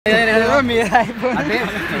तो मेरा आईफोन।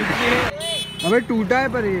 अबे टूटा है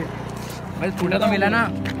पर ये बस टूटा तो मिला ना।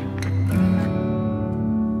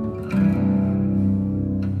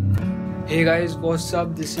 Hey guys, what's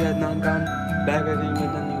up? This is Adnan back again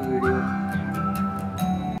with a new video.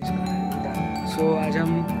 So आज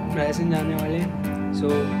हम रायसेन जाने वाले हैं। So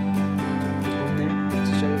घूमने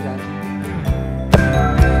चलो जाते हैं।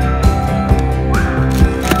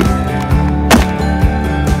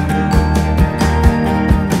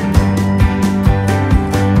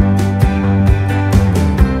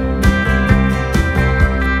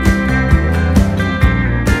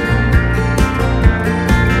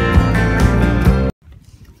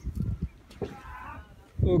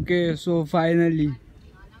 Okay, so finally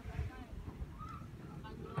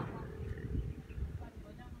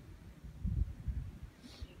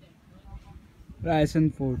Raisen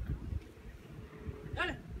Fort.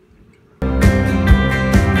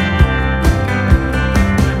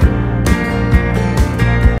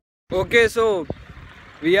 Okay, so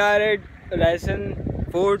we are at Raisen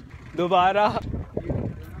Fort दोबारा.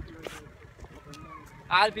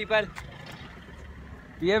 All people,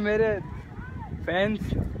 ये मेरे फैंस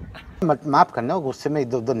माफ करना, गुस्से में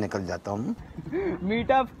इधर उधर निकल जाता हूँ।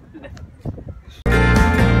 Meetup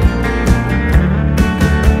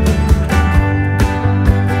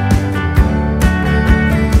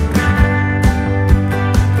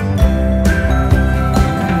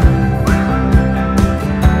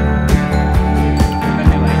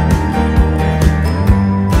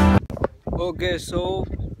okay. सो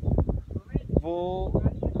वो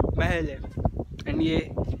महल है एंड ये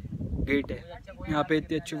गेट है। यहाँ पे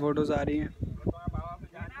इतनी अच्छी फोटोज आ रही हैं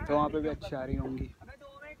तो वहाँ पे भी अच्छी आ रही होंगी।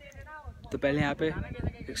 तो पहले यहाँ पे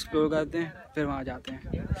एक्सप्लोर करते हैं, फिर वहाँ जाते हैं।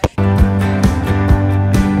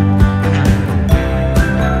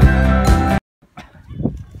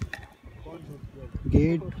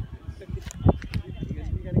 गेट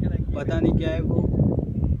पता नहीं क्या है वो।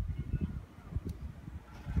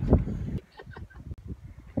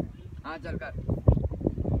 हाँ चल कर।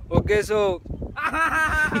 ओके सो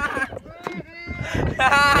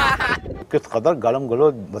किस कदर गालम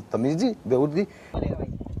गलोच बदतमीजी बेहुदगी।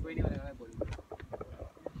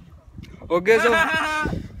 ओके सो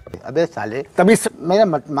अबे साले तभी मेरा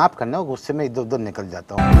माफ करना, गुस्से में इधर उधर निकल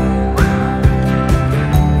जाता हूँ।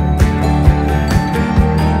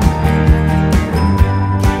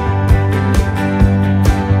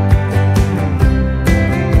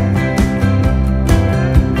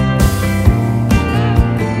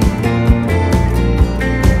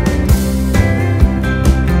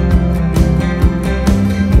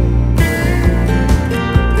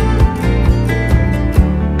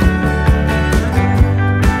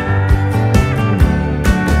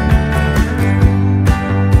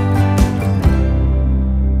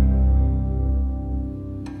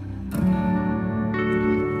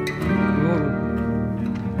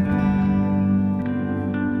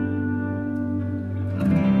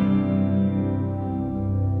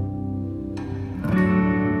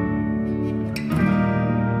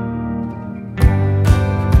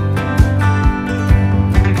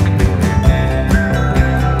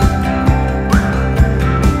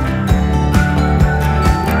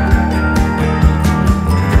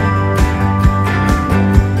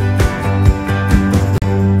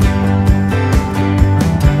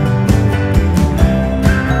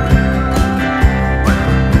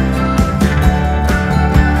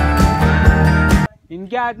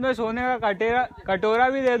 इनके हाथ में सोने का कटोरा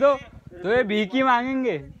भी दे दो तो ये भीख ही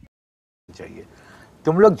मांगेंगे। चाहिए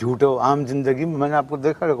तुम लोग झूठे हो। आम जिंदगी में मैंने आपको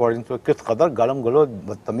देखा रिकॉर्डिंग पे, किस कदर गालम गलोच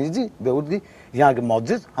बदतमीजी बेहुदगी। यहाँ के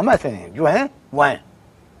मौजिद हम ऐसे नहीं, जो हैं वो हैं।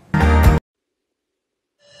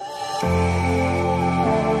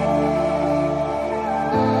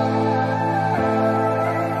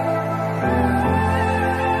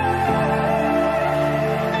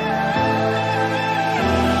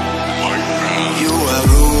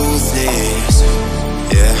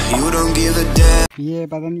 ये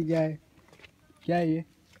पता नहीं क्या है, क्या है ये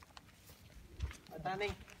पता नहीं।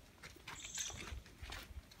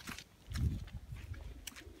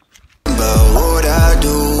 But what I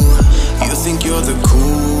do, you think you're the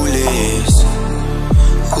coolest.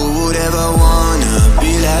 Who would ever wanna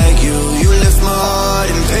be like you? You left my heart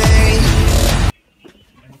in pain.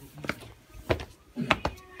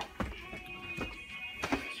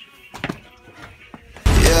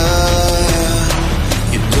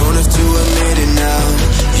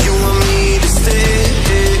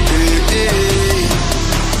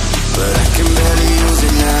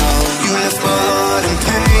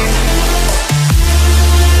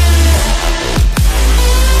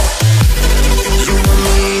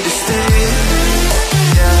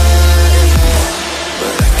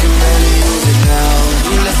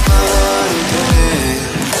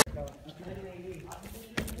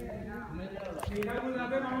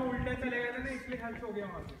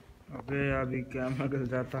 अबे अभी कैमरा गल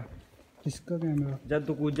जाता। किसका कैमरा? जब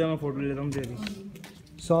तू कूद जा मैं फोटो लेता हूँ तेरी।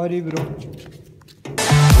 Sorry bro.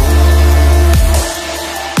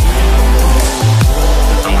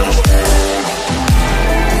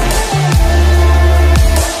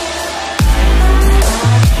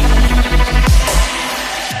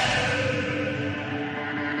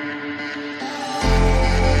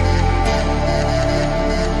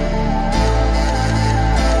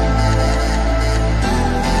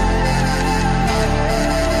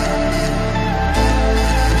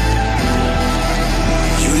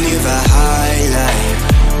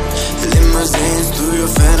 Through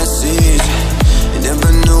your fantasies, you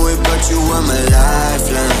never knew it, but you were my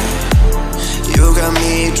lifeline. You got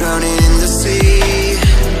me drowning in the sea.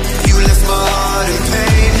 You left my heart in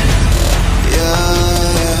pain.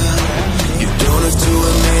 Yeah, you don't have to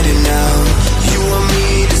admit it now. You want me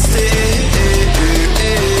to stay,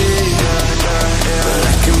 but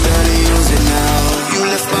I can barely use it now. You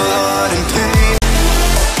left my heart in pain.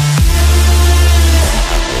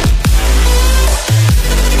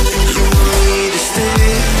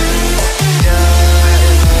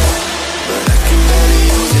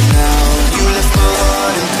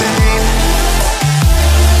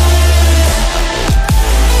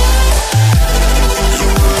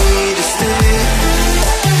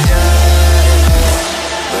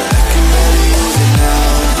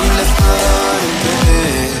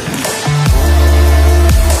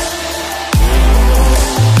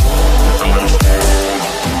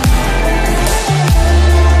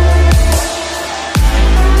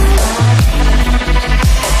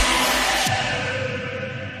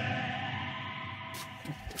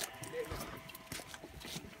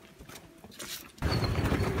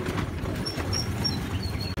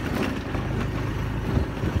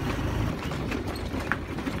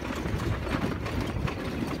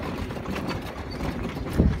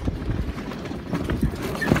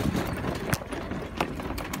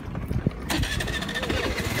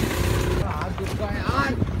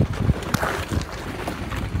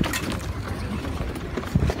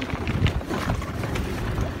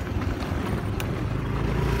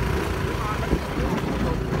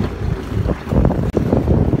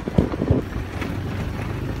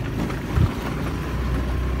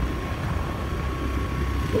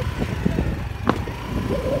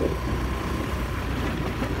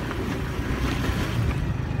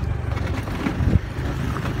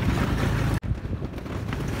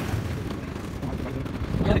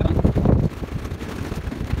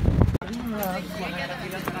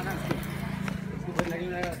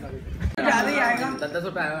 ज्यादा ही आएगा। 10-10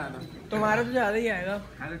 रुपए आएगा ना। तुम्हारा तो ज्यादा ही आएगा।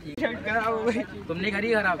 खराब हो गई। तुमने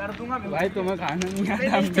करी खराब। कर दूंगा भाई तुम्हें खाना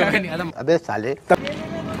नहीं आता। अबे साले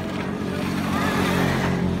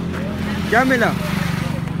क्या मिला?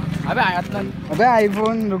 अबे आयतन। अबे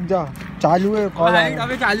आईफोन रुक जा, चालू है कॉल।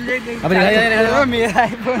 अबे चालू है। अबे मेरा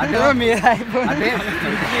आईफोन, अबे मेरा आईफोन। अबे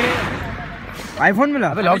आईफोन मिला?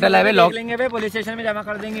 अबे लॉक डाला है, लॉक लेंगे बे, पुलिस स्टेशन में जमा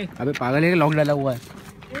कर देंगे। अबे पागल है, लॉक डाला हुआ है।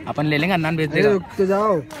 अपन ले लेंगे, अन्नान बेच देगा। रुक तो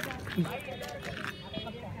जाओ।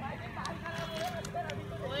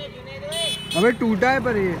 अबे टूटा है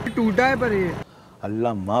पर ये, टूटा है पर ये।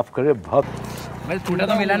 अल्लाह माफ करे भक्त। भाई टूटा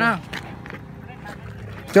तो मिला ना।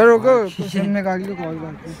 चलो रुको, सिम निकाल के कॉल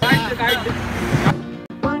करते हैं।